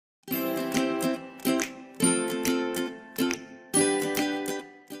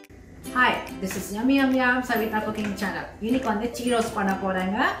This is Yummy Yum Yum Savita Cooking Channel. இன்னைக்கு வந்து Churros பண்ண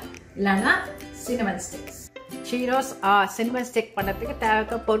போறேங்க இல்லனா cinnamon sticks. Churros cinnamon stick பண்ணதுக்கு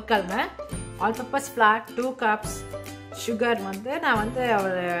தேவையான பொருட்கள்ங்க all purpose flour 2 cups, sugar வந்து நான் வந்து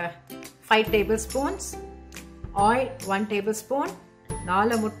ஒரு 5 tablespoons, oil 1 tablespoon,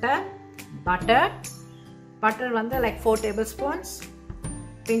 4 முட்டை, butter வந்து like 4 tablespoons,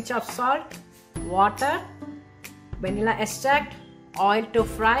 pinch of salt, water, vanilla extract, oil to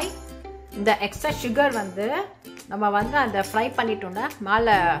fry. இந்த extra sugar வந்து நம்ம வந்து அந்த fry பண்ணிட்டோம்னா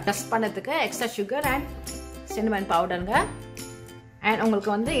மேல டஸ்ட் பண்ணதுக்கு extra sugar and cinnamon powderங்க. and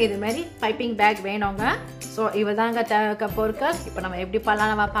உங்களுக்கு வந்து இது மாதிரி பைப்பிங் பேக் வேணுங்க. ஸோ இவதாங்க தேவைக்க பொருட்கள். இப்போ நம்ம எப்படி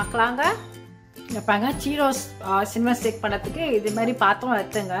பண்ணலாம் நம்ம பார்க்கலாங்க. இங்கே பாருங்க Churros cinnamon stick பண்ணதுக்கு இது மாதிரி பாத்திரம்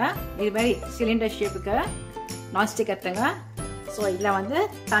எடுத்துங்க. இது மாதிரி சிலிண்டர் ஷேப்புக்கு நான்ஸ்டிக் எடுத்துங்க. ஸோ இதில் வந்து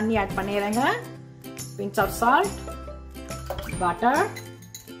தண்ணி ஆட் பண்ணிடுறேங்க. pinch of salt, butter,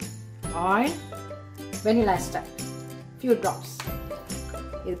 oil, vanilla extract, few drops.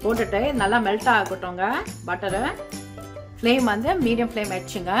 இது போட்டுட்டு நல்லா மெல்ட் ஆகட்டும்ங்க பட்டரு. ஃப்ளேம் வந்து மீடியம் ஃப்ளேம்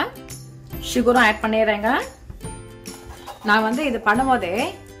வச்சுங்க. சுகரும் ஆட் பண்ணிடுறேங்க. நான் வந்து இது பண்ணும்போதே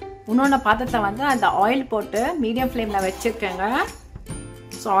இன்னொன்று பாத்திரத்தில் வந்து அந்த ஆயில் போட்டு மீடியம் ஃப்ளேமில் வச்சுருக்கேங்க.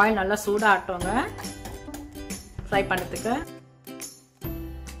 ஸோ ஆயில் நல்லா சூடாகட்டும்ங்க ஃப்ரை பண்ணுறதுக்கு.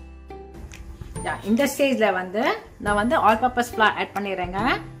 இந்த ஸ்டேஜில் வந்து நான் வந்து ஆல் பர்பஸ் ஃப்ளார் ஆட் பண்ணிடுறேங்க.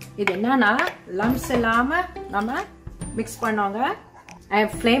 இது என்னன்னா லம்ஸ் இல்லாமல் நம்ம மிக்ஸ் பண்ணோங்க.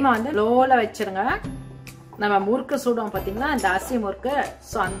 ஃப்ளேமை வந்து லோவில் வச்சுருங்க. நம்ம முறுக்கு சூடும் பார்த்தீங்களா அந்த அரிசி முறுக்கு.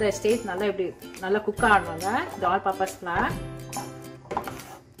 ஸோ அந்த ஸ்டேஜ் நல்லா இப்படி நல்லா குக் ஆடணுங்க இந்த ஆல் பர்பஸ் ஃப்ளார்.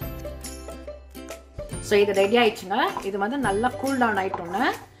 ஸோ இது ரெடி ஆயிடுச்சுங்க. இது வந்து நல்லா கூல் டவுன் ஆயிட்டோன்னு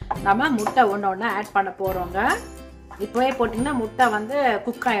நம்ம முட்டை ஒன்று ஆட் பண்ண போகிறோங்க. இப்போவே போட்டிங்கன்னா முட்டை வந்து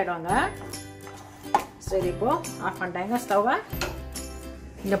குக் ஆகிடுங்க. சரி இப்போ ஆஃப் பண்ணிட்டேங்க ஸ்டவ்வை.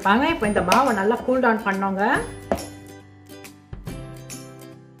 இங்கே பாருங்க இப்போ இந்த மாவை நல்லா கூல் டவுன் பண்ணோங்க.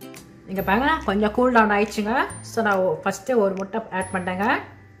 இங்கே பாருங்க கொஞ்சம் கூல் டவுன் ஆயிடுச்சுங்க. ஸோ நான் ஃபஸ்ட்டு ஒரு முட்டை ஆட் பண்ணிட்டேங்க.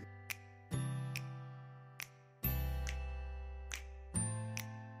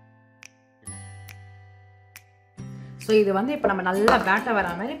 ஸோ இது வந்து இப்போ நம்ம நல்லா பேட்டர்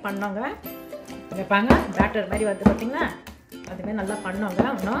வர மாதிரி பண்ணோங்க. இங்கே பாருங்க பேட்டர் மாதிரி வந்து பார்த்தீங்கன்னா அதுமாதிரி நல்லா பண்ணோங்க.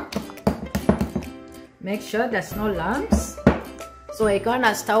 இன்னும் make sure there's no lumps. So இப்போ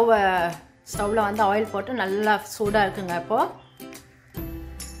நான் ஸ்டவ்வில் வந்து ஆயில் போட்டு நல்லா சூடாக இருக்குங்க. இப்போது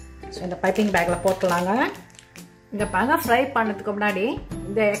ஸோ இந்த பைப்பிங் பேக்கில் போட்டுலாங்க. இங்கே பாருங்க ஃப்ரை பண்ணதுக்கு முன்னாடி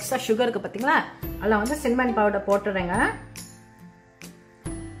இந்த எக்ஸ்ட்ரா சுகருக்கு பார்த்தீங்களா அதில் வந்து சின்னமன் பவுடர் போட்டுறேங்க.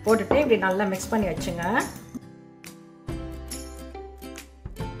 போட்டுட்டு இப்படி நல்லா மிக்ஸ் பண்ணி வச்சுங்க.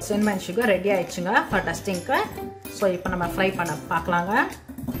 சின்னமன் சுகர் ரெடி ஆயிடுச்சுங்க ஃபார் டஸ்டிங்க்கு. ஸோ இப்போ நம்ம ஃப்ரை பண்ண பார்க்கலாங்க.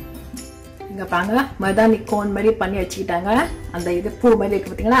 இங்கே பாருங்க மதானி கோன் மாதிரி பண்ணி வச்சுக்கிட்டாங்க. அந்த இது பூ மாதிரி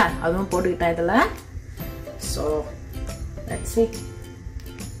இருக்கு பார்த்தீங்களா அதுவும் போட்டுக்கிட்டேன் இதில். So let's see.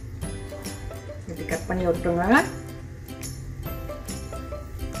 இப்படி கட் பண்ணி விட்டுருங்க.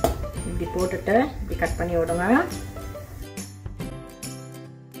 இப்படி போட்டுட்டு இப்படி கட் பண்ணி விடுங்க.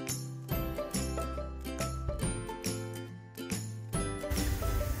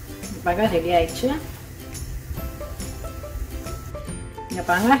 பாருங்க ரெடி ஆயிடுச்சு. இங்கே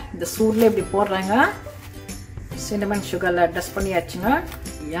பாருங்க இந்த சூடில் இப்படி போடுறாங்க. Cinnamon சுகரில் dust பண்ணியாச்சுங்க.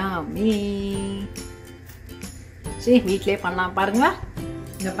 யாமி. சரி வீட்டிலே பண்ணலாம் பாருங்க.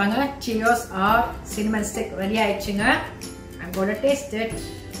 இங்கே பாருங்க Churros cinnamon stick ரெடி ஆயிடுச்சுங்க. I'm gonna taste it.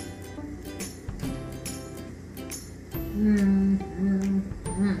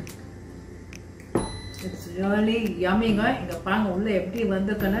 It's really yummy-ங்க. இங்கே பாருங்க உள்ள எப்படி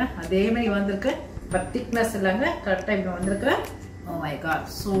வந்திருக்குன்னு அதே மாதிரி வந்திருக்கு. பட் திக்னஸ் இல்லைங்க கரெக்டாக இப்படி வந்திருக்கு. Oh my god,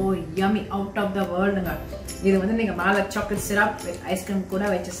 so yummy, out of the world. இது வந்து நீங்க மேல chocolate syrup with ice cream கூட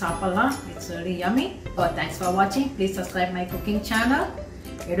வச்சு சாப்பிடலாம். It's really yummy. So thanks for watching. Please subscribe my cooking channel.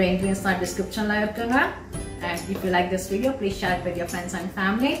 இதோட ingredients நான் descriptionல இருக்குங்க. And if you like this video, please share it with your friends and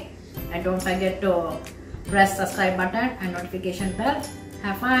family. And don't forget to press subscribe button and notification bell.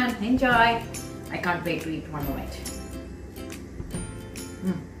 Have fun, enjoy. I can't wait to eat one more bite.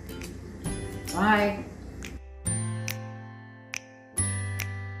 Bye.